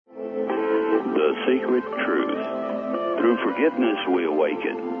secret truth. Through forgiveness we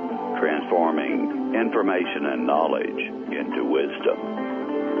awaken, transforming information and knowledge into wisdom.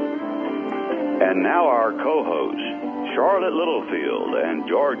 And now our co-hosts, Charlotte Littlefield and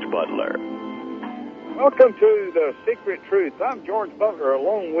George Butler. Welcome to The Secret Truth. I'm George Butler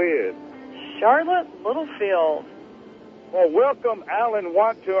along with Charlotte Littlefield. Well, welcome Alan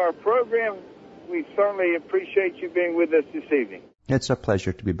Watt to our program. We certainly appreciate you being with us this evening. It's a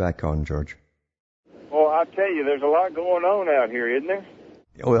pleasure to be back on, George. Well, I tell you, there's a lot going on out here, isn't there?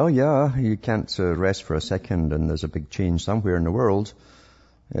 Well, yeah, you can't rest for a second, and there's a big change somewhere in the world.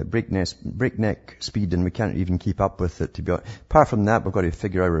 Breakneck speed, and we can't even keep up with it. Apart from that, we've got to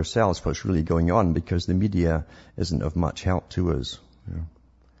figure out ourselves what's really going on, because the media isn't of much help to us.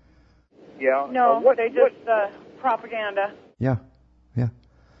 Yeah. No, they just propaganda. Yeah.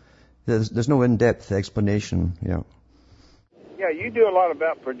 There's no in-depth explanation. Yeah. Yeah, you do a lot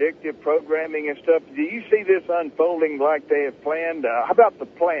about predictive programming and stuff. Do you see this unfolding like they have planned? How about the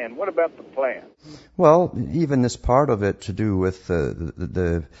plan? What about the plan? Well, even this part of it to do with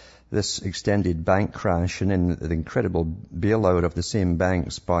this extended bank crash and then the incredible bailout of the same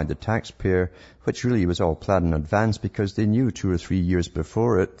banks by the taxpayer, which really was all planned in advance because they knew 2 or 3 years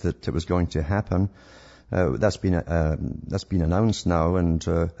before it that it was going to happen. That's been announced now and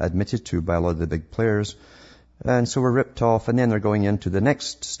admitted to by a lot of the big players. And so we're ripped off, and then they're going into the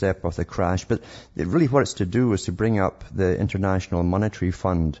next step of the crash. But really what it's to do is to bring up the International Monetary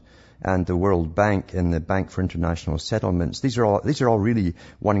Fund and the World Bank and the Bank for International Settlements. These are all really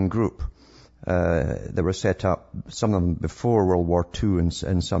one group that were set up, some of them before World War II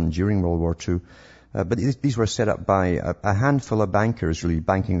and some during World War II. But these were set up by a handful of bankers, really,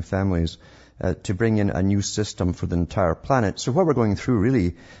 banking families, to bring in a new system for the entire planet. So what we're going through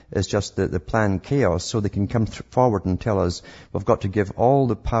really is just the planned chaos, so they can come forward and tell us we've got to give all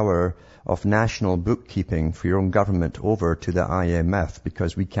the power of national bookkeeping for your own government over to the IMF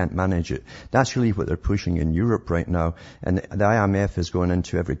because we can't manage it. That's really what they're pushing in Europe right now. And the IMF is going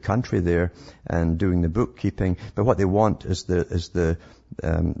into every country there and doing the bookkeeping. But what they want is the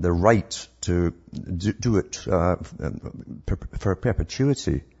right to do it for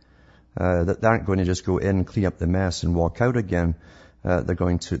perpetuity. That they aren't going to just go in, clean up the mess and walk out again. They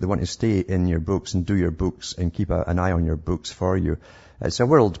want to stay in your books and do your books and keep an eye on your books for you. It's a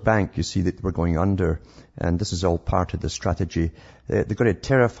World Bank, you see, that we're going under, and this is all part of the strategy. They're going to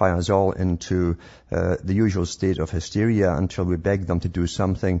terrify us all into the usual state of hysteria until we beg them to do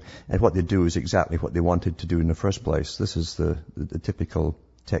something, and what they do is exactly what they wanted to do in the first place. This is the typical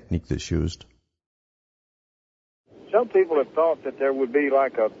technique that's used. Some people have thought that there would be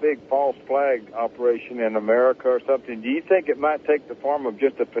like a big false flag operation in America or something. Do you think it might take the form of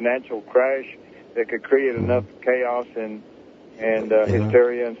just a financial crash that could create enough chaos and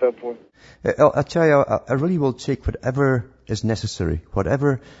hysteria and so forth? I tell you, I really will take whatever is necessary.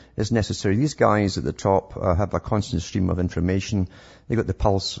 Whatever is necessary. These guys at the top have a constant stream of information. They've got the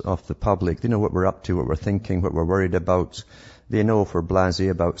pulse of the public. They know what we're up to, what we're thinking, what we're worried about. They know if we're blasé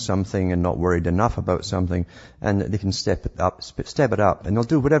about something and not worried enough about something, and they can step it up, and they'll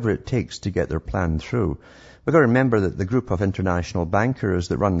do whatever it takes to get their plan through. We've got to remember that the group of international bankers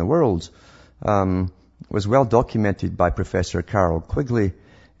that run the world was well documented by Professor Carroll Quigley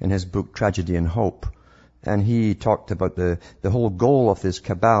in his book Tragedy and Hope. And he talked about the whole goal of this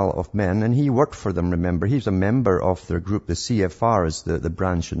cabal of men, and he worked for them, remember. He's a member of their group. The CFR is the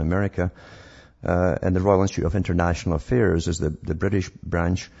branch in America. And the Royal Institute of International Affairs is the British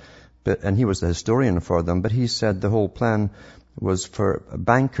branch. And he was the historian for them. But he said the whole plan was for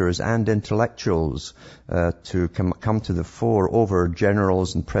bankers and intellectuals to come to the fore over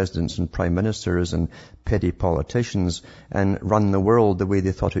generals and presidents and prime ministers and petty politicians and run the world the way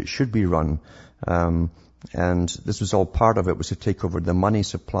they thought it should be run. And this was all part of it, was to take over the money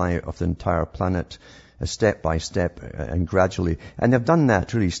supply of the entire planet step by step and gradually. And they've done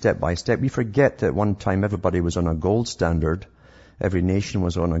that really step by step. We forget that one time everybody was on a gold standard. Every nation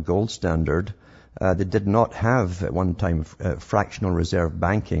was on a gold standard. They did not have at one time fractional reserve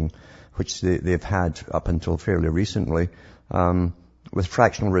banking, which they've had up until fairly recently. With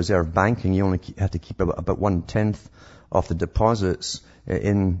fractional reserve banking, you only have to keep about 1/10 of the deposits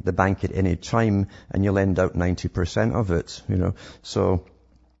in the bank at any time, and you'll lend out 90% of it, So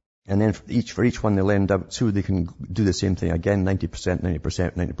And then for each one they lend out to, they can do the same thing again, 90%,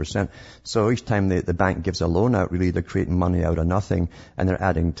 90%, 90%. So each time the bank gives a loan out, really they're creating money out of nothing, and they're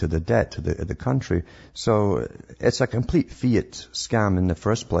adding to the debt to the country. So it's a complete fiat scam in the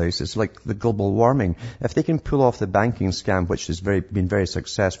first place. It's like the global warming. If they can pull off the banking scam, which has been very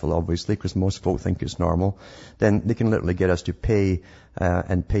successful, obviously, because most folk think it's normal, then they can literally get us to pay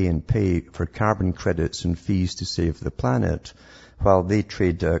and pay for carbon credits and fees to save the planet, while they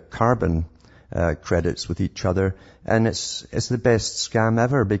trade carbon credits with each other. And it's the best scam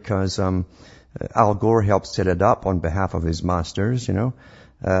ever, because Al Gore helped set it up on behalf of his masters, you know.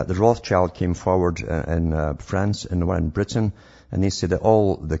 The Rothschild came forward in France and the one in Britain, and they said that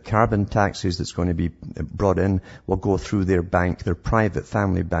all the carbon taxes that's going to be brought in will go through their bank, their private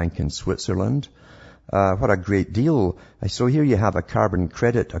family bank in Switzerland. What a great deal. So here you have a carbon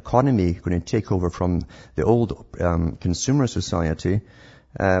credit economy going to take over from the old consumer society,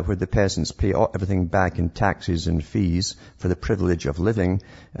 where the peasants pay everything back in taxes and fees for the privilege of living,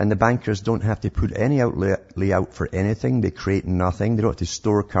 and the bankers don't have to put any outlay out for anything. They create nothing. They don't have to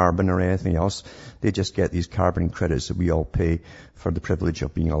store carbon or anything else. They just get these carbon credits that we all pay for the privilege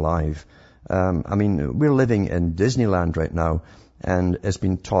of being alive. I mean, we're living in Disneyland right now, and it's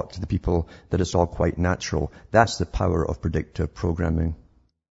been taught to the people that it's all quite natural. That's the power of predictive programming.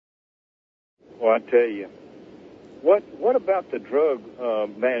 Well, I tell you, what about the drug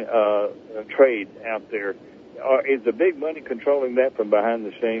trade out there? Is the big money controlling that from behind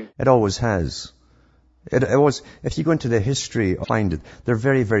the scenes? It always has. It was. If you go into the history, find it. They're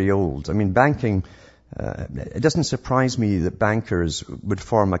very, very old. I mean, banking. It doesn't surprise me that bankers would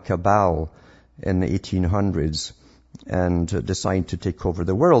form a cabal in the 1800s and decide to take over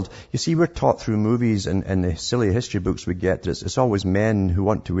the world. You see, we're taught through movies and the silly history books we get that it's always men who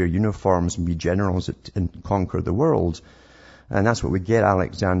want to wear uniforms and be generals and conquer the world. And that's what we get,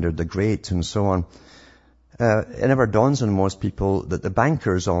 Alexander the Great and so on. It never dawns on most people that the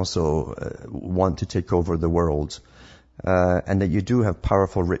bankers also want to take over the world. And that you do have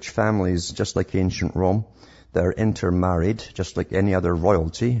powerful, rich families, just like ancient Rome, that are intermarried, just like any other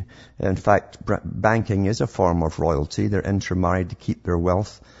royalty. In fact, banking is a form of royalty. They're intermarried to keep their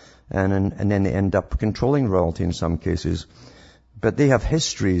wealth, and then they end up controlling royalty in some cases. But they have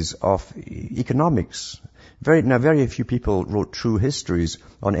histories of economics. Very few people wrote true histories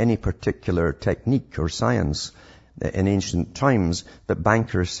on any particular technique or science in ancient times, but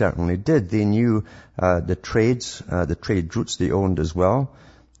bankers certainly did. They knew the trades, the trade routes they owned as well.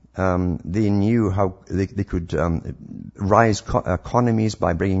 They knew how they could rise economies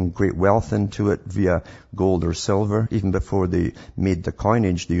by bringing great wealth into it via gold or silver. Even before they made the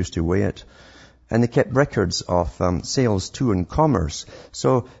coinage, they used to weigh it. And they kept records of sales too and commerce.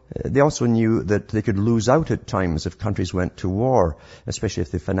 So they also knew that they could lose out at times if countries went to war, especially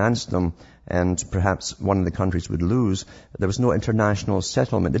if they financed them, and perhaps one of the countries would lose. There was no international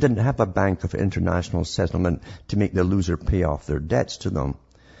settlement. They didn't have a bank of international settlement to make the loser pay off their debts to them.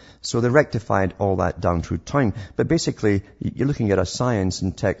 So they rectified all that down through time. But basically, you're looking at a science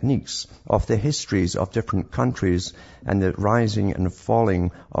and techniques of the histories of different countries and the rising and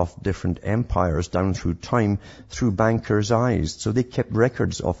falling of different empires down through time through bankers' eyes. So they kept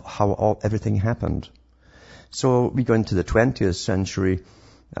records of how everything happened. So we go into the 20th century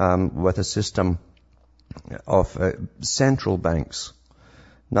with a system of central banks.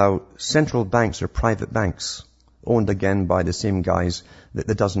 Now, central banks are private banks, owned again by the same guys,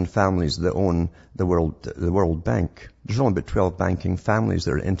 the dozen families that own the World Bank. There's only about 12 banking families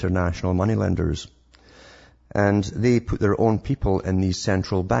that are international moneylenders. And they put their own people in these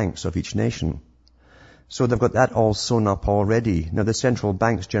central banks of each nation. So they've got that all sewn up already. Now, the central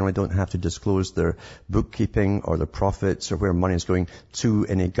banks generally don't have to disclose their bookkeeping or their profits or where money is going to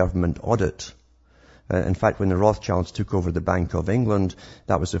any government audit. In fact, when the Rothschilds took over the Bank of England,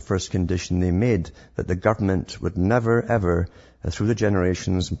 that was the first condition they made, that the government would never, ever, through the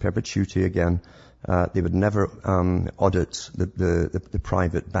generations in perpetuity again, they would never audit the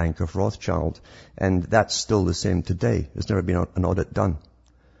private bank of Rothschild. And that's still the same today. There's never been an audit done.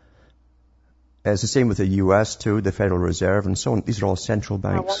 It's the same with the U.S. too, the Federal Reserve and so on. These are all central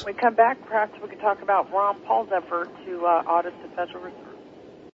banks. When we come back, perhaps we could talk about Ron Paul's effort to audit the Federal Reserve.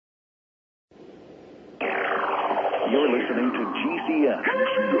 You're listening to GCN,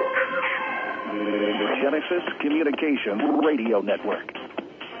 the Genesis Communications Radio Network.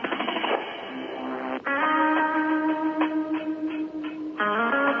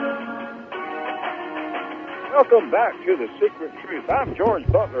 Welcome back to The Secret Truth. I'm George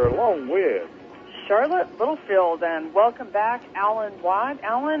Butler along with Charlotte, Littlefield, and welcome back, Alan Watt.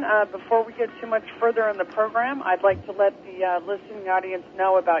 Alan, before we get too much further in the program, I'd like to let the listening audience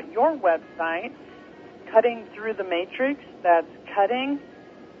know about your website, Cutting Through the Matrix. That's Cutting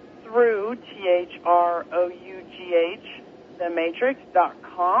Through, THROUGH,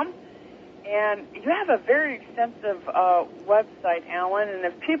 thematrix.com. And you have a very extensive website, Alan, and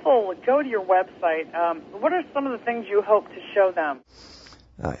if people go to your website, what are some of the things you hope to show them?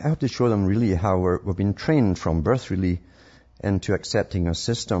 I hope to show them really how we've been trained from birth really into accepting a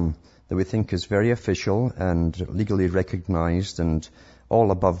system that we think is very official and legally recognized and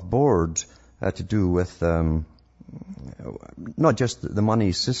all above board to do with not just the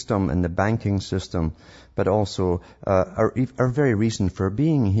money system and the banking system, but also our very reason for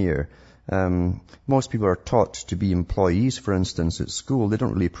being here. Most people are taught to be employees, for instance, at school. They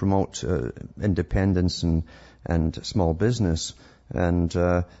don't really promote independence and small business. And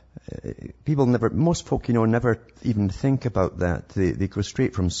most folk, never even think about that. They go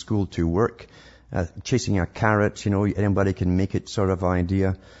straight from school to work, chasing a carrot, anybody can make it sort of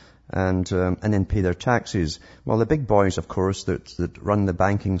idea, and then pay their taxes. Well, the big boys, of course, that run the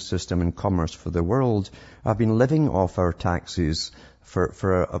banking system and commerce for the world have been living off our taxes for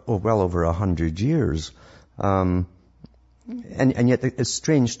well over 100 years. And yet it's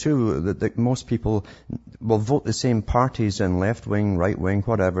strange too that most people will vote the same parties in left wing, right wing,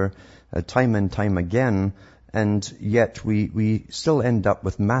 whatever, time and time again, and yet we still end up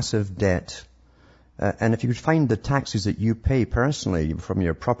with massive debt. And if you could find the taxes that you pay personally, from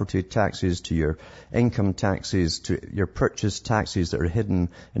your property taxes to your income taxes to your purchase taxes that are hidden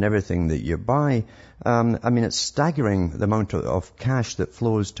in everything that you buy, it's staggering the amount of cash that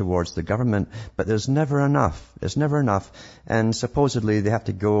flows towards the government, but there's never enough. There's never enough. And supposedly they have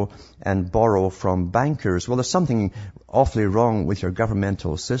to go and borrow from bankers. Well, there's something awfully wrong with your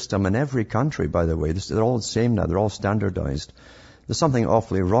governmental system in every country, by the way. They're all the same now. They're all standardized. There's something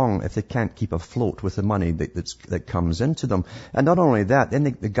awfully wrong if they can't keep afloat with the money that comes into them. And not only that, then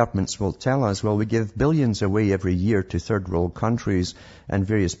the governments will tell us, well, we give billions away every year to third world countries and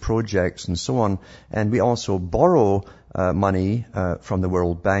various projects and so on. And we also borrow money from the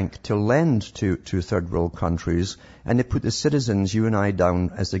World Bank to lend to third world countries. And they put the citizens, you and I,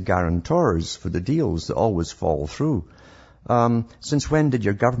 down as the guarantors for the deals that always fall through. Since when did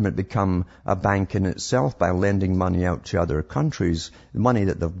your government become a bank in itself by lending money out to other countries, money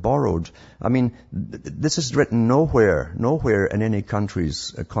that they've borrowed? This is written nowhere in any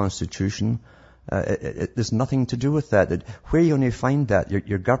country's constitution. There's nothing to do with that. Where you only find that,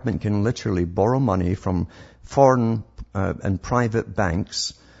 your government can literally borrow money from foreign and private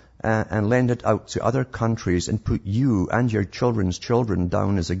banks and lend it out to other countries and put you and your children's children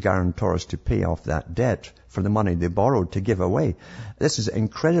down as the guarantors to pay off that debt for the money they borrowed to give away. This is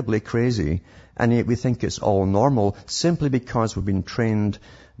incredibly crazy, and yet we think it's all normal simply because we've been trained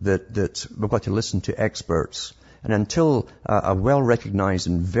that we've got to listen to experts. And until a well-recognized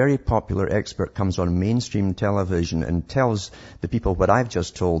and very popular expert comes on mainstream television and tells the people what I've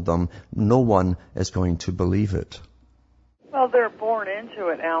just told them, no one is going to believe it. Well, they're born into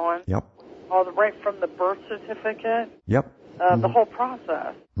it, Alan. Yep. All the right from the birth certificate. Yep. The whole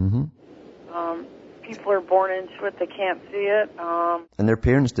process. Mm-hmm. People are born into it. They can't see it. And their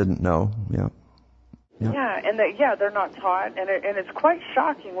parents didn't know. Yeah. Yep. Yeah, and they're not taught, and it's quite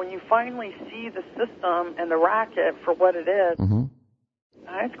shocking when you finally see the system and the racket for what it is. Mm-hmm.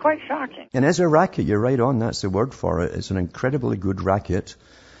 It's quite shocking. And as a racket, you're right on. That's the word for it. It's an incredibly good racket,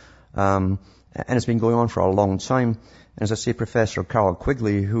 and it's been going on for a long time. As I say, Professor Carl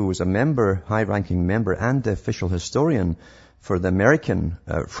Quigley, who was a member, high-ranking member, and the official historian for the American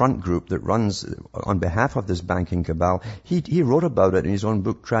front group that runs on behalf of this banking cabal, he wrote about it in his own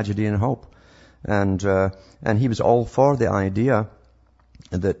book, Tragedy and Hope. And he was all for the idea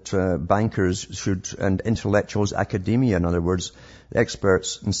that bankers should, and intellectuals, academia, in other words,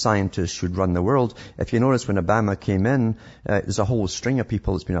 experts and scientists should run the world. If you notice when Obama came in, there's a whole string of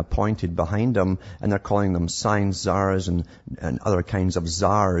people that's been appointed behind him, and they're calling them science czars and other kinds of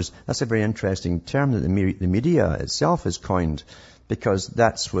czars. That's a very interesting term that the media itself has coined, because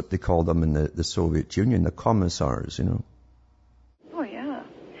that's what they call them in the Soviet Union, the commissars, Oh, yeah.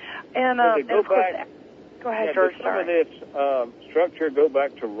 And go back. Go ahead, George. Some of this structure go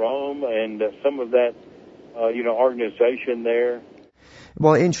back to Rome and some of that, organization there.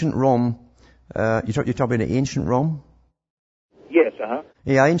 Well, ancient Rome, you're talking about ancient Rome? Yes,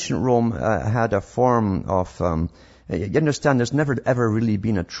 Yeah, ancient Rome had a form of, you understand, there's never ever really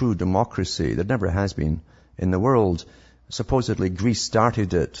been a true democracy. There never has been in the world. Supposedly Greece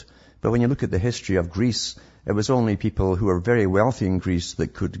started it. But when you look at the history of Greece, it was only people who were very wealthy in Greece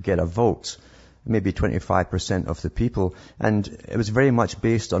that could get a vote. maybe 25% of the people. And it was very much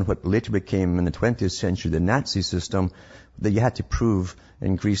based on what later became in the 20th century the Nazi system, that you had to prove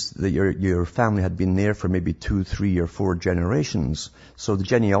in Greece that your family had been there for maybe 2, 3, or 4 generations. So the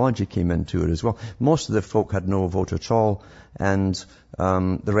genealogy came into it as well. Most of the folk had no vote at all, and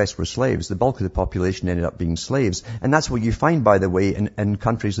the rest were slaves. The bulk of the population ended up being slaves. And that's what you find, by the way, in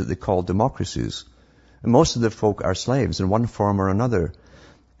countries that they call democracies. Most of the folk are slaves in one form or another.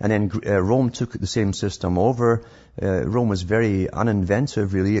 And then Rome took the same system over. Rome was very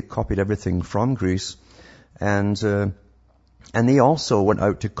uninventive, really. It copied everything from Greece. And they also went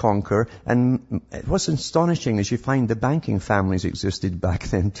out to conquer. And what's astonishing is you find the banking families existed back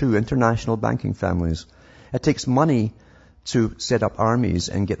then too, international banking families. It takes money to set up armies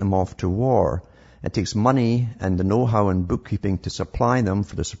and get them off to war. It takes money and the know-how and bookkeeping to supply them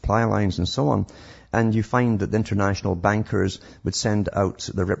for the supply lines and so on. And you find that the international bankers would send out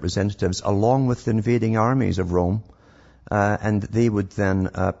their representatives along with the invading armies of Rome. And they would then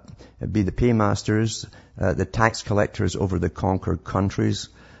be the paymasters, the tax collectors over the conquered countries,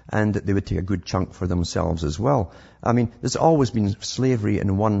 and they would take a good chunk for themselves as well. I mean, there's always been slavery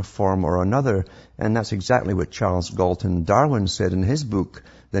in one form or another, and that's exactly what Charles Galton Darwin said in his book,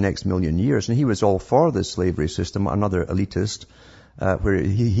 The Next Million Years. And he was all for the slavery system, another elitist, where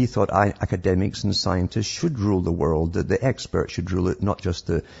he thought academics and scientists should rule the world, that the experts should rule it, not just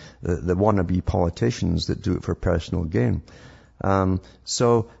the wannabe politicians that do it for personal gain.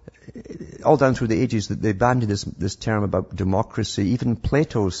 So all down through the ages that they bandied this term about democracy. Even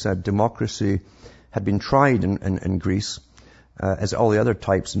Plato said democracy had been tried in Greece, as all the other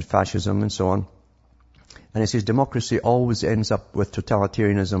types in fascism and so on. And he says democracy always ends up with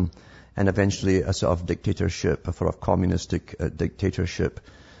totalitarianism and eventually a sort of dictatorship, a sort of communistic dictatorship.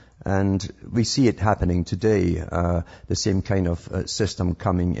 And we see it happening today, the same kind of system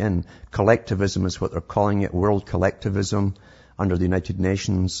coming in. Collectivism is what they're calling it, world collectivism under the United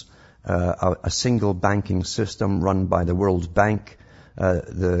Nations, a single banking system run by the World Bank,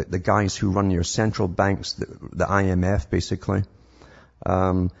 the guys who run your central banks, the IMF basically.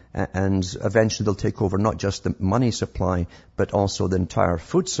 And eventually they'll take over not just the money supply, but also the entire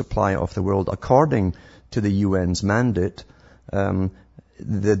food supply of the world according to the UN's mandate.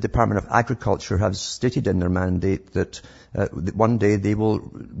 The Department of Agriculture has stated in their mandate that one day they will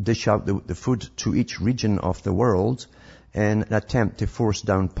dish out the food to each region of the world in an attempt to force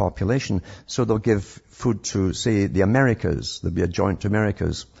down population. So they'll give food to, say, the Americas. There'll be a joint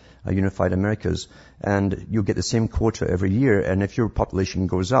Americas, a unified Americas, and you'll get the same quota every year. And if your population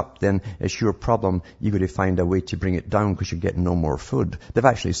goes up, then it's your problem. You've got to find a way to bring it down because you're getting no more food. They've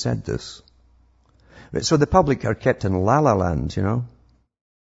actually said this. So the public are kept in la-la land, you know.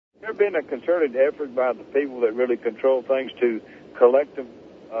 There been a concerted effort by the people that really control things to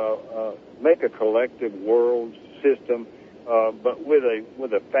make a collective world system, but with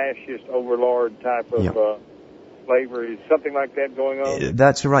a fascist overlord type of slavery. Is something like that going on?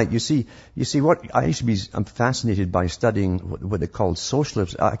 That's right. You see what I'm fascinated by studying what they call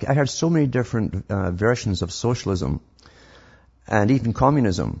socialism. I heard so many different versions of socialism and even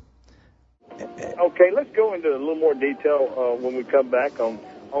communism. Okay, let's go into a little more detail when we come back on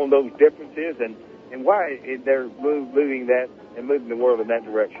those differences and why they're moving the world in that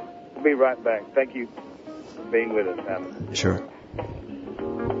direction. We'll be right back. Thank you for being with us, Alan. Sure.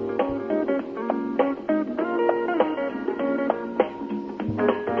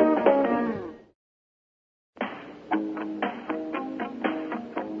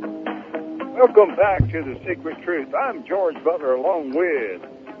 Welcome back to The Secret Truth. I'm George Butler along with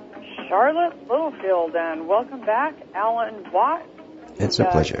Charlotte Littlefield, and welcome back, Alan Watt. It's a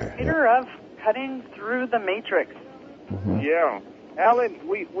pleasure. Creator of Cutting Through the Matrix. Mm-hmm. Yeah. Alan,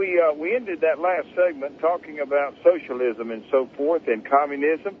 we ended that last segment talking about socialism and so forth and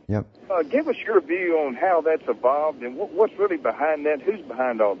communism. Yep. Give us your view on how that's evolved and what's really behind that. Who's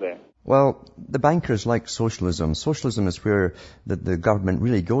behind all that? Well, the bankers like socialism. Socialism is where the government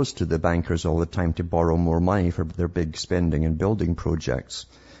really goes to the bankers all the time to borrow more money for their big spending and building projects.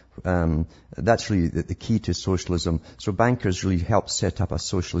 That's really the key to socialism. So bankers really help set up a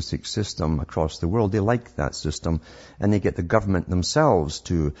socialistic system across the world. They like that system, and they get the government themselves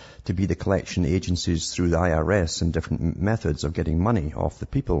to be the collection agencies through the IRS and different methods of getting money off the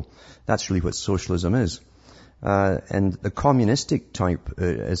people. That's really what socialism is. And the communistic type,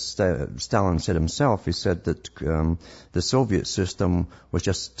 as Stalin said himself, he said that the Soviet system was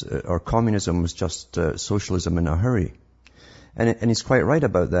just, or communism was just socialism in a hurry. And he's quite right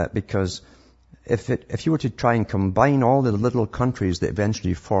about that, because if you were to try and combine all the little countries that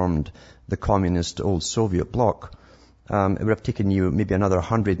eventually formed the communist old Soviet bloc, it would have taken you maybe another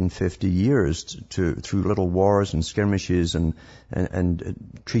 150 years through little wars and skirmishes and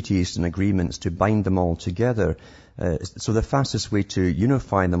treaties and agreements to bind them all together. So the fastest way to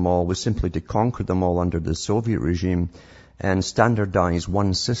unify them all was simply to conquer them all under the Soviet regime and standardize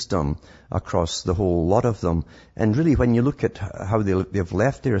one system across the whole lot of them. And really, when you look at how they've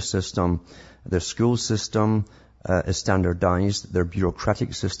left their system, their school system is standardized, their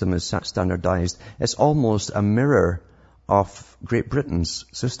bureaucratic system is standardized. It's almost a mirror of Great Britain's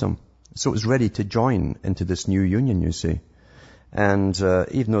system. So it was ready to join into this new union, you see. And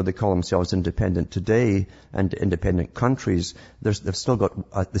even though they call themselves independent today and independent countries, they've still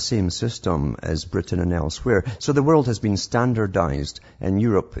got the same system as Britain and elsewhere. So the world has been standardized in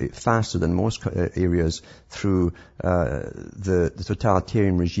Europe faster than most areas through the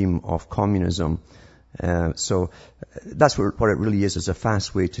totalitarian regime of communism. So that's what it really is a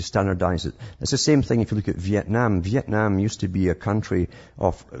fast way to standardize it. It's the same thing if you look at Vietnam. Vietnam used to be a country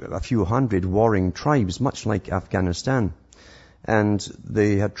of a few hundred warring tribes, much like Afghanistan. And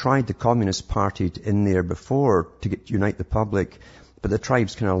they had tried the Communist Party in there before to unite the public, but the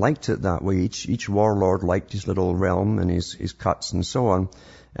tribes kind of liked it that way. Each warlord liked his little realm and his cuts and so on,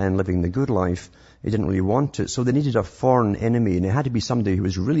 and living the good life. They didn't really want it, so they needed a foreign enemy, and it had to be somebody who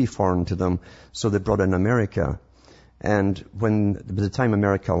was really foreign to them, so they brought in America. And by the time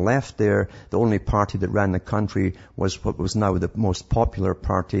America left there, the only party that ran the country was what was now the most popular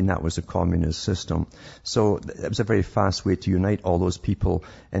party, and that was the communist system. So it was a very fast way to unite all those people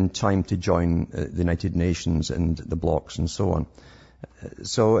in time to join the United Nations and the blocs and so on.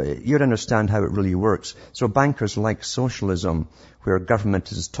 So you'd understand how it really works. So bankers like socialism, where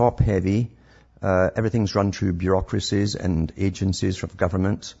government is top-heavy, everything's run through bureaucracies and agencies of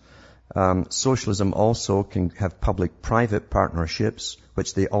government. Socialism also can have public-private partnerships,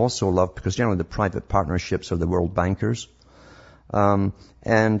 which they also love because generally the private partnerships are the world bankers. And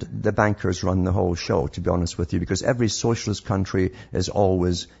the bankers run the whole show, to be honest with you, because every socialist country is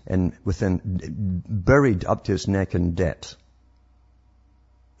always buried up to its neck in debt.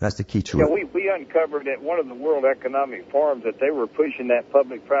 That's the key to it. Yeah, we uncovered at one of the World Economic Forums that they were pushing that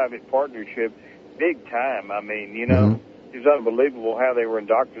public-private partnership big time. I mean, It was unbelievable how they were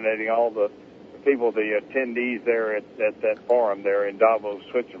indoctrinating all the people, the attendees there at that forum there in Davos,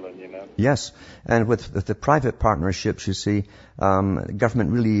 Switzerland, Yes, and with the private partnerships, you see, government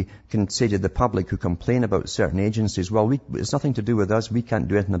really can say to the public who complain about certain agencies, well, it's nothing to do with us, we can't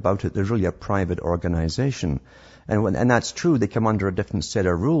do anything about it, there's really a private organization. And that's true, they come under a different set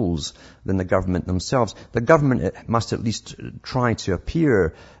of rules than the government themselves. The government must at least try to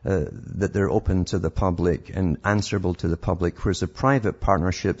appear that they're open to the public and answerable to the public, whereas the private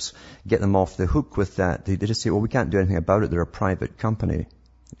partnerships get them off the hook with that. They just say, well, we can't do anything about it, they're a private company,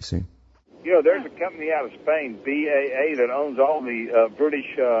 you see. There's a company out of Spain, BAA, that owns all the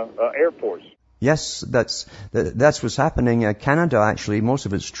British airports. Yes, that's what's happening. Canada, actually, most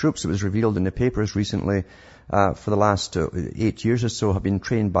of its troops, it was revealed in the papers recently, for the last 8 years or so, have been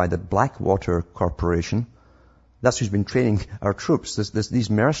trained by the Blackwater Corporation. That's who's been training our troops. These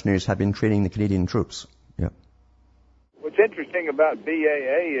mercenaries have been training the Canadian troops. Yeah. What's interesting about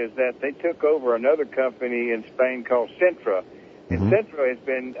BAA is that they took over another company in Spain called Centra. And Centra has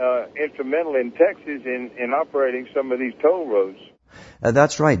been instrumental in Texas in operating some of these toll roads.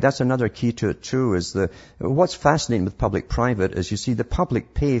 That's right. That's another key to it too, what's fascinating with public-private is you see the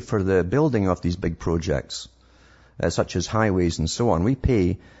public pay for the building of these big projects, such as highways and so on. We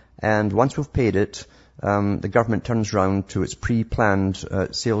pay, and once we've paid it, the government turns around to its pre-planned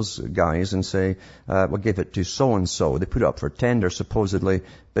sales guys and say, we'll give it to so-and-so. They put it up for tender, supposedly,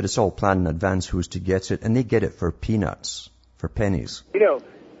 but it's all planned in advance who's to get it, and they get it for peanuts, for pennies.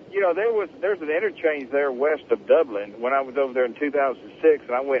 There's an interchange there west of Dublin when I was over there in 2006,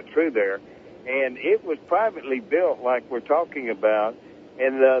 and I went through there, and it was privately built like we're talking about,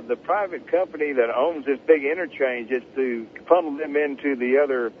 and the private company that owns this big interchange is to funnel them into the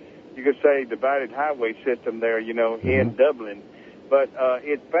other, you could say, divided highway system there, in Dublin. But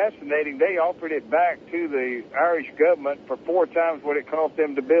it's fascinating. They offered it back to the Irish government for 4 times what it cost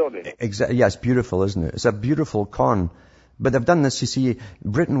them to build it. Exactly. Yeah, it's beautiful, isn't it? It's a beautiful con. But they've done this, you see,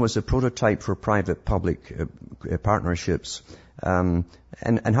 Britain was a prototype for private-public partnerships. And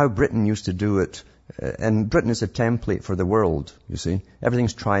how Britain used to do it, and Britain is a template for the world, you see.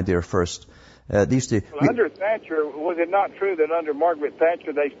 Everything's tried there first. Under Thatcher, was it not true that under Margaret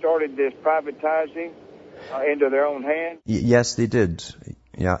Thatcher they started this privatizing into their own hands? Yes, they did.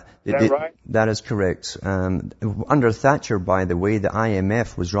 Yeah. Is that right? That is correct. Under Thatcher, by the way, the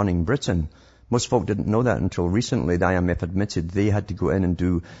IMF was running Britain. Most folk didn't know that until recently. The IMF admitted they had to go in and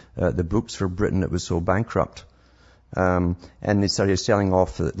do the books for Britain. It was so bankrupt. And they started selling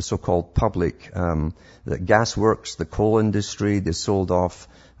off the so-called public, the gas works, the coal industry. They sold off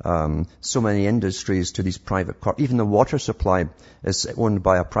so many industries to these private even the water supply is owned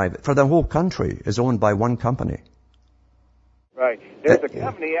by a private, for the whole country, is owned by one company. Right. There's a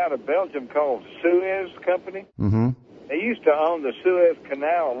company out of Belgium called Suez Company. Mm-hmm. They used to own the Suez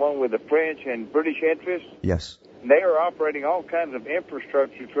Canal along with the French and British interests. Yes. They are operating all kinds of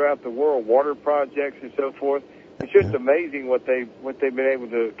infrastructure throughout the world, water projects and so forth. It's just amazing what they've been able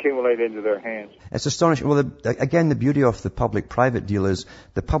to accumulate into their hands. It's astonishing. Well, again, the beauty of the public-private deal is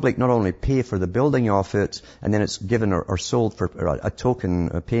the public not only pay for the building of it, and then it's given or sold for a token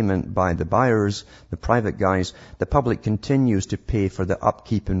payment by the buyers, the private guys. The public continues to pay for the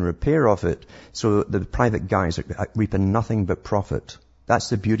upkeep and repair of it. So the private guys are reaping nothing but profit. That's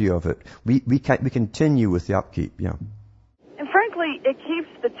the beauty of it. We continue with the upkeep, yeah. And frankly, it keeps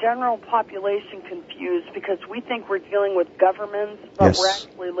the general population confused because we think we're dealing with governments, but we're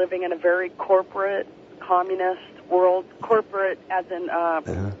actually living in a very corporate, communist world. Corporate as in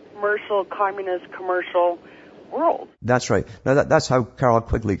commercial, communist, commercial world. That's right. Now that's how Carol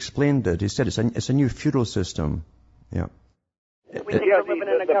Quigley explained it. He said it's a new feudal system. Yeah. We think we're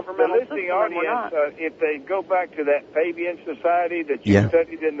living in a governmental system, listening audience, if they go back to that Fabian society that you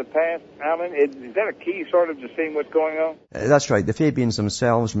studied in the past, Alan, is that a key sort of to seeing what's going on? That's right. The Fabians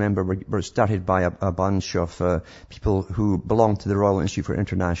themselves, remember, were started by a bunch of people who belonged to the Royal Institute for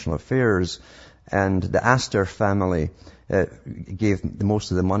International Affairs, and the Astor family gave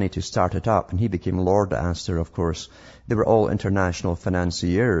most of the money to start it up, and he became Lord Astor, of course. They were all international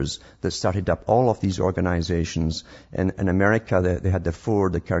financiers that started up all of these organizations. In America, they had the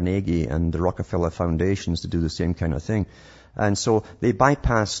Ford, the Carnegie, and the Rockefeller foundations to do the same kind of thing. And so they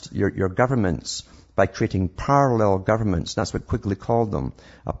bypassed your governments by creating parallel governments. That's what Quigley called them.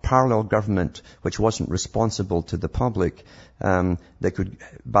 A parallel government which wasn't responsible to the public. They could,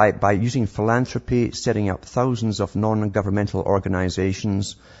 by using philanthropy, setting up thousands of non-governmental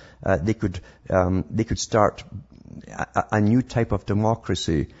organizations, they could start a new type of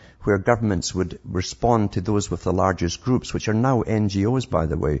democracy where governments would respond to those with the largest groups, which are now NGOs, by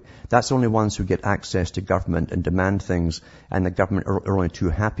the way. That's the only ones who get access to government and demand things, and the government are only too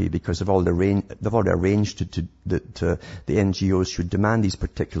happy because they've already arranged that the NGOs should demand these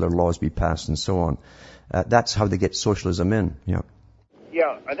particular laws be passed and so on. That's how they get socialism in. Yeah.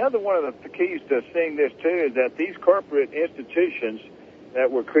 Yeah. Another one of the keys to seeing this too is that these corporate institutions that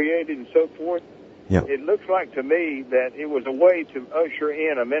were created and so forth. Yeah. It looks like to me that it was a way to usher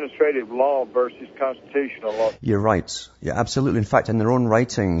in administrative law versus constitutional law. You're right. Yeah, absolutely. In fact, in their own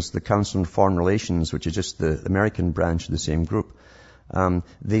writings, the Council on Foreign Relations, which is just the American branch of the same group,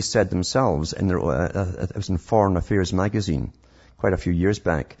 they said themselves in it was in Foreign Affairs magazine quite a few years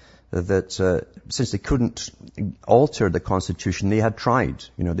back, that since they couldn't alter the Constitution, they had tried.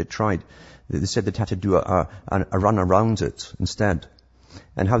 They tried. They said they'd have to do a run around it instead.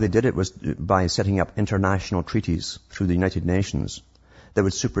 And how they did it was by setting up international treaties through the United Nations that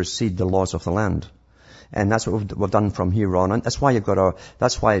would supersede the laws of the land. And that's what we've done from here on. And that's why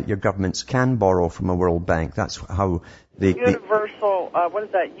that's why your governments can borrow from a World Bank. That's how they... Universal, what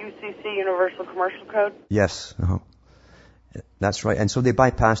is that, UCC, Universal Commercial Code? Yes. That's right. And so they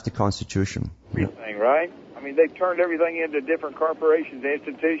bypassed the Constitution. Everything, right? I mean, they've turned everything into different corporations and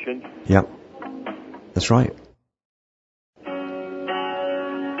institutions. Yeah. That's right.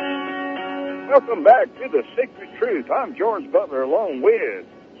 Welcome back to The Secret Truth. I'm George Butler along with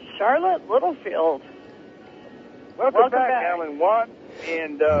Charlotte Littlefield. Welcome back, Alan Watt.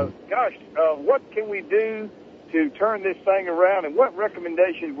 And, what can we do to turn this thing around, and what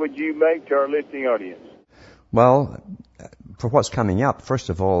recommendations would you make to our listening audience? Well, for what's coming up, first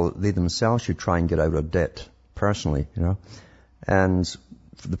of all, they themselves should try and get out of debt, personally, And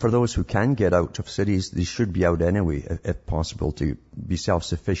for those who can get out of cities, they should be out anyway, if possible, to be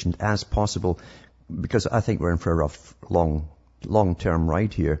self-sufficient as possible, because I think we're in for a rough, long-term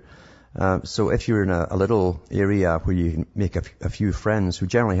ride here. So if you're in a little area where you can make a few friends who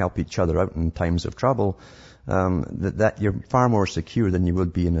generally help each other out in times of trouble, that you're far more secure than you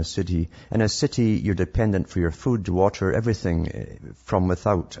would be in a city. In a city, you're dependent for your food, water, everything from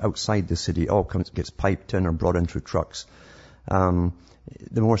outside the city, all gets piped in or brought in through trucks.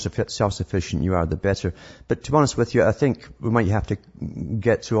 The more self-sufficient you are, the better. But to be honest with you, I think we might have to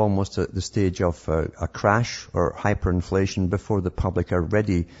get to almost the stage of a crash or hyperinflation before the public are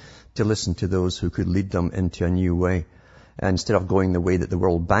ready to listen to those who could lead them into a new way. And instead of going the way that the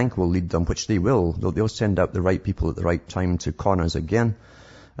World Bank will lead them, which they will, they'll send out the right people at the right time to con us again.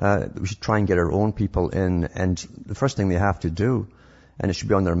 We should try and get our own people in. And the first thing they have to do and it should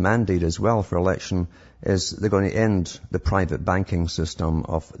be on their mandate as well for election, is they're going to end the private banking system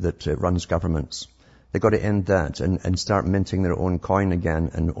that runs governments. They've got to end that and start minting their own coin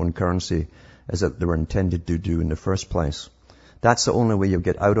again and own currency as they were intended to do in the first place. That's the only way you'll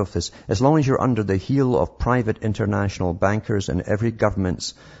get out of this. As long as you're under the heel of private international bankers and every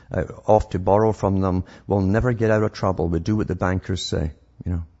government's off to borrow from them, we'll never get out of trouble. We do what the bankers say,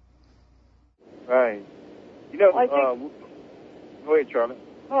 you know. Right. You know, Well, I think, go ahead, Charlie.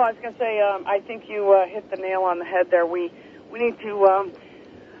 Oh, I was going to say, I think you hit the nail on the head there. We need to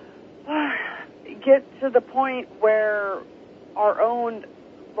get to the point where our own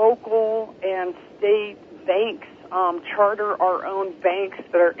local and state banks charter our own banks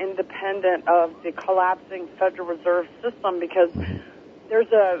that are independent of the collapsing Federal Reserve System, because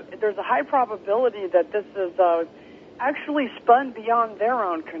there's a high probability that this is actually spun beyond their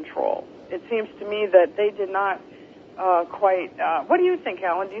own control. It seems to me that they did not quite. What do you think,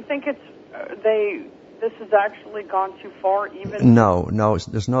 Alan? Do you think this has actually gone too far? Even no,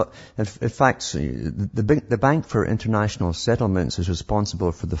 there's not. In fact, the Bank for International Settlements is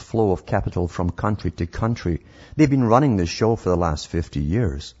responsible for the flow of capital from country to country. They've been running this show for the last 50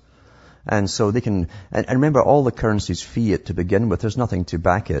 years. And so they can, and remember, all the currency's fiat to begin with. There's nothing to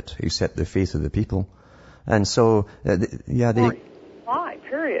back it except the faith of the people. And so, lie,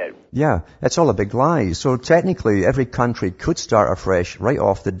 period. Yeah, it's all a big lie. So technically, every country could start afresh right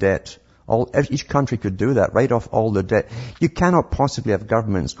off the debt. Each country could do that, right off all the debt. You cannot possibly have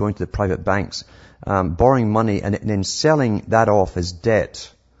governments going to the private banks, borrowing money and then selling that off as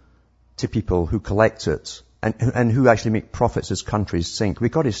debt to people who collect it and who actually make profits as countries sink.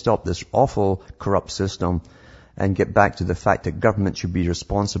 We've got to stop this awful corrupt system and get back to the fact that government should be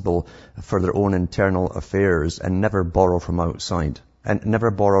responsible for their own internal affairs and never borrow from outside. And never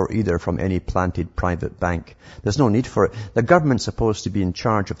borrow either from any planted private bank. There's no need for it. The government's supposed to be in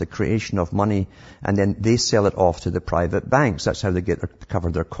charge of the creation of money, and then they sell it off to the private banks. That's how they cover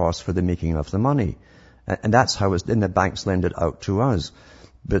their costs for the making of the money. And that's how then the banks lend it out to us.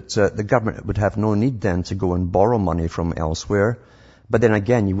 But the government would have no need then to go and borrow money from elsewhere. But then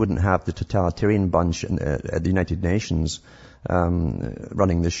again, you wouldn't have the totalitarian bunch at the United Nations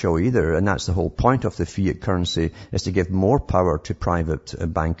running the show either. And that's the whole point of the fiat currency, is to give more power to private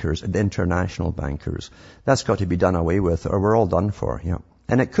bankers and international bankers. That's got to be done away with, or we're all done for. Yeah,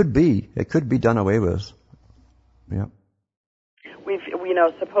 and it could be done away with. Yeah.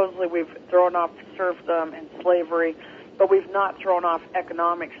 Supposedly we've thrown off serfdom and slavery, but we've not thrown off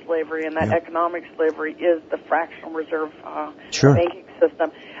economic slavery, and that economic slavery is the fractional reserve banking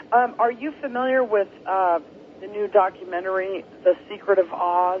system. Are you familiar with the new documentary, The Secret of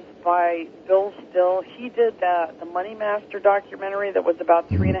Oz, by Bill Still? He did the Money Master documentary that was about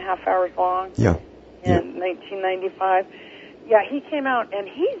 3.5 hours long in 1995. Yeah, he came out, and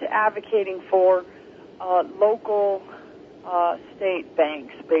he's advocating for local state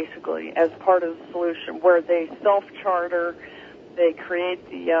banks, basically, as part of the solution, where they self-charter, they create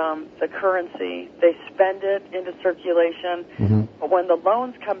the currency, they spend it into circulation, but when the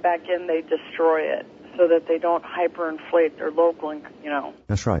loans come back in, they destroy it, so that they don't hyperinflate their local,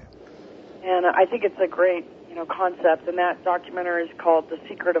 That's right. And I think it's a great, concept, and that documentary is called The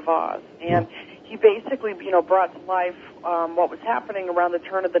Secret of Oz. And he basically, brought to life what was happening around the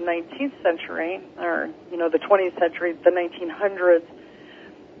turn of the 19th century, or, the 20th century, the 1900s.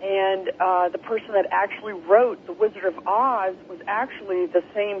 And the person that actually wrote The Wizard of Oz was actually the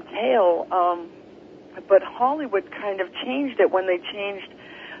same tale, but Hollywood kind of changed it when they changed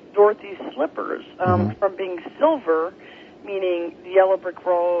Dorothy's slippers from being silver, meaning the yellow brick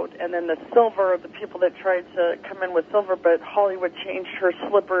road, and then the silver of the people that tried to come in with silver, but Hollywood changed her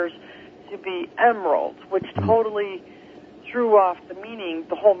slippers to be emerald, which totally threw off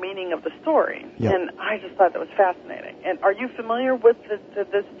the whole meaning of the story. Yep. And I just thought that was fascinating. And are you familiar with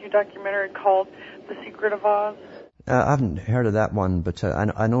this new documentary called The Secret of Oz? I haven't heard of that one, but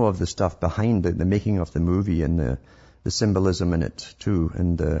I know of the stuff behind the making of the movie and the symbolism in it too,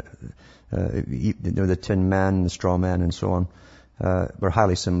 and the Tin Man, the Straw Man, and so on. Were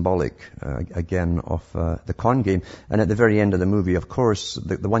highly symbolic, again, of the con game. And at the very end of the movie, of course,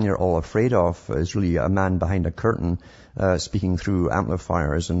 the one you're all afraid of is really a man behind a curtain speaking through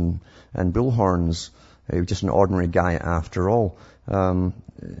amplifiers and bullhorns. Just an ordinary guy after all.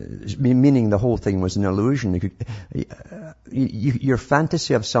 Meaning the whole thing was an illusion. Your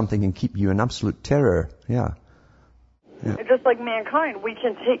fantasy of something can keep you in absolute terror. Yeah. Just like mankind, we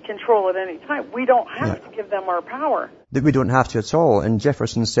can take control at any time. We don't have to give them our power. That we don't have to at all. And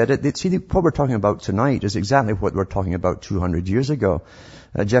Jefferson said it. See, what we're talking about tonight is exactly what we're talking about 200 years ago.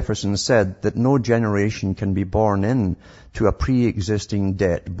 Jefferson said that no generation can be born in to a pre-existing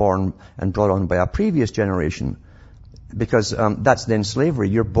debt born and brought on by a previous generation. Because that's then slavery.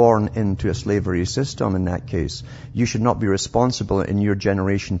 You're born into a slavery system in that case. You should not be responsible in your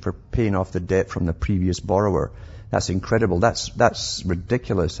generation for paying off the debt from the previous borrower. That's incredible. That's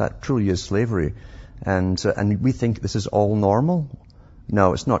ridiculous. That truly is slavery. And we think this is all normal?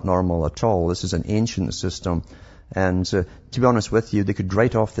 No, it's not normal at all. This is an ancient system. And to be honest with you, they could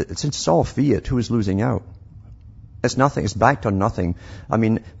write off it's all fiat. Who is losing out? It's nothing. It's backed on nothing. I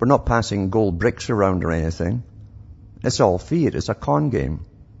mean, we're not passing gold bricks around or anything. It's all fiat. It's a con game.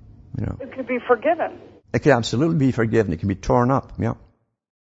 You know. It could be forgiven. It could absolutely be forgiven. It can be torn up. Yeah.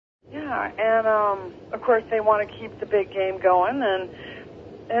 Yeah, and of course they want to keep the big game going,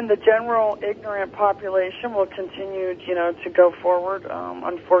 and the general ignorant population will continue, to go forward.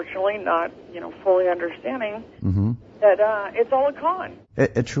 Unfortunately, not, fully understanding that it's all a con.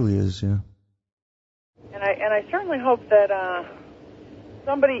 It truly is, yeah. And I certainly hope that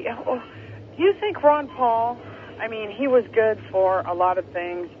somebody. Do you think Ron Paul? I mean, he was good for a lot of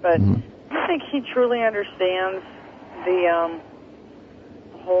things, but do you think he truly understands the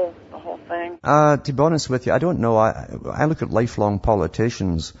whole thing? To be honest with you, I don't know. I look at lifelong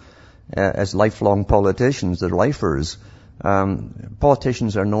politicians as lifelong politicians. They're lifers.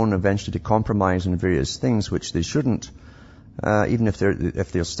 Politicians are known eventually to compromise on various things, which they shouldn't. Even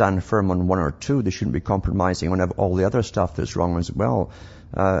if they'll stand firm on one or two, they shouldn't be compromising on all the other stuff that's wrong as well.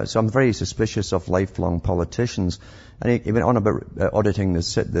 So I'm very suspicious of lifelong politicians. And he went on about auditing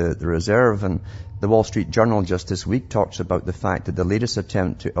the reserve, and the Wall Street Journal just this week talks about the fact that the latest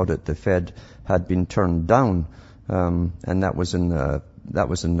attempt to audit the Fed had been turned down, and that was in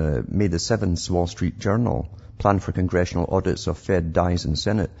May the 7th Wall Street Journal. Plan for congressional audits of Fed, dies in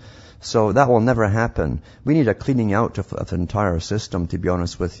Senate. So that will never happen. We need a cleaning out of the entire system, to be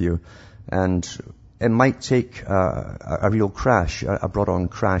honest with you. And it might take a real crash, a brought-on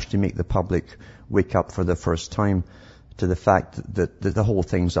crash, to make the public wake up for the first time to the fact that the whole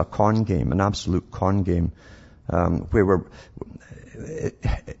thing's a con game, an absolute con game, where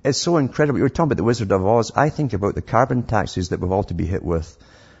it's so incredible. You're talking about the Wizard of Oz. I think about the carbon taxes that we've all to be hit with.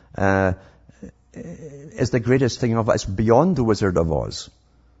 It's the greatest thing of it. It's beyond the Wizard of Oz.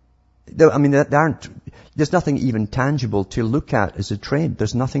 I mean, there's nothing even tangible to look at as a trade.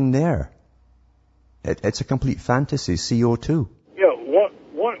 There's nothing there. It's a complete fantasy, CO2.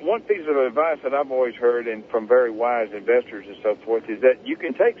 One piece of advice that I've always heard, and from very wise investors and so forth, is that you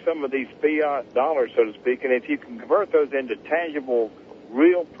can take some of these fiat dollars, so to speak, and if you can convert those into tangible,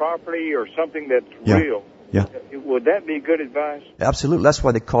 real property or something that's real, would that be good advice? Absolutely. That's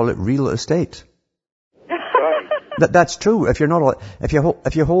why they call it real estate. Right. That's true. If you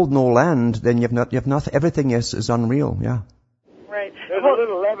hold no land, then you have nothing. Everything is unreal. Yeah. Right. There's a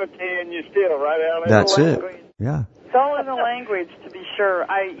little levity in you still, right, Alan? That's it. Yeah. It's all in the language, to be sure.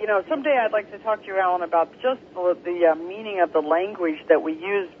 Someday I'd like to talk to you, Alan, about just the meaning of the language that we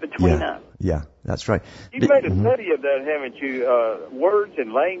use between us. Yeah, that's right. You've made a study of that, haven't you? Words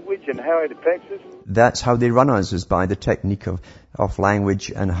and language and how it affects us? That's how they run us, is by the technique of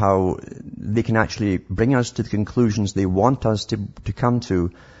language, and how they can actually bring us to the conclusions they want us to come to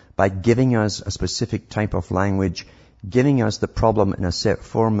by giving us a specific type of language, giving us the problem in a set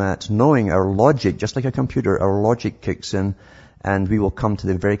format, knowing our logic, just like a computer, our logic kicks in, and we will come to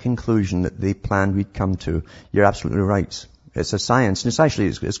the very conclusion that they planned we'd come to. You're absolutely right. It's a science, and it's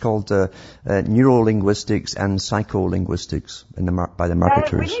called neurolinguistics and psycholinguistics by the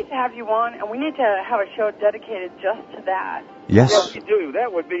marketers. We need to have you on, and we need to have a show dedicated just to that. Yes. Yes, you do.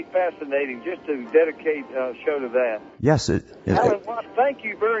 That would be fascinating, just to dedicate a show to that. Yes. Alan Watt, thank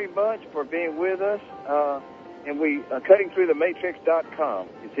you very much for being with us. And cuttingthroughthematrix.com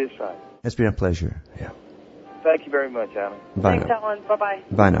is his site. It's been a pleasure. Yeah. Thank you very much, Alan. Bye Thanks, now. Alan. Bye-bye.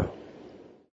 Bye now.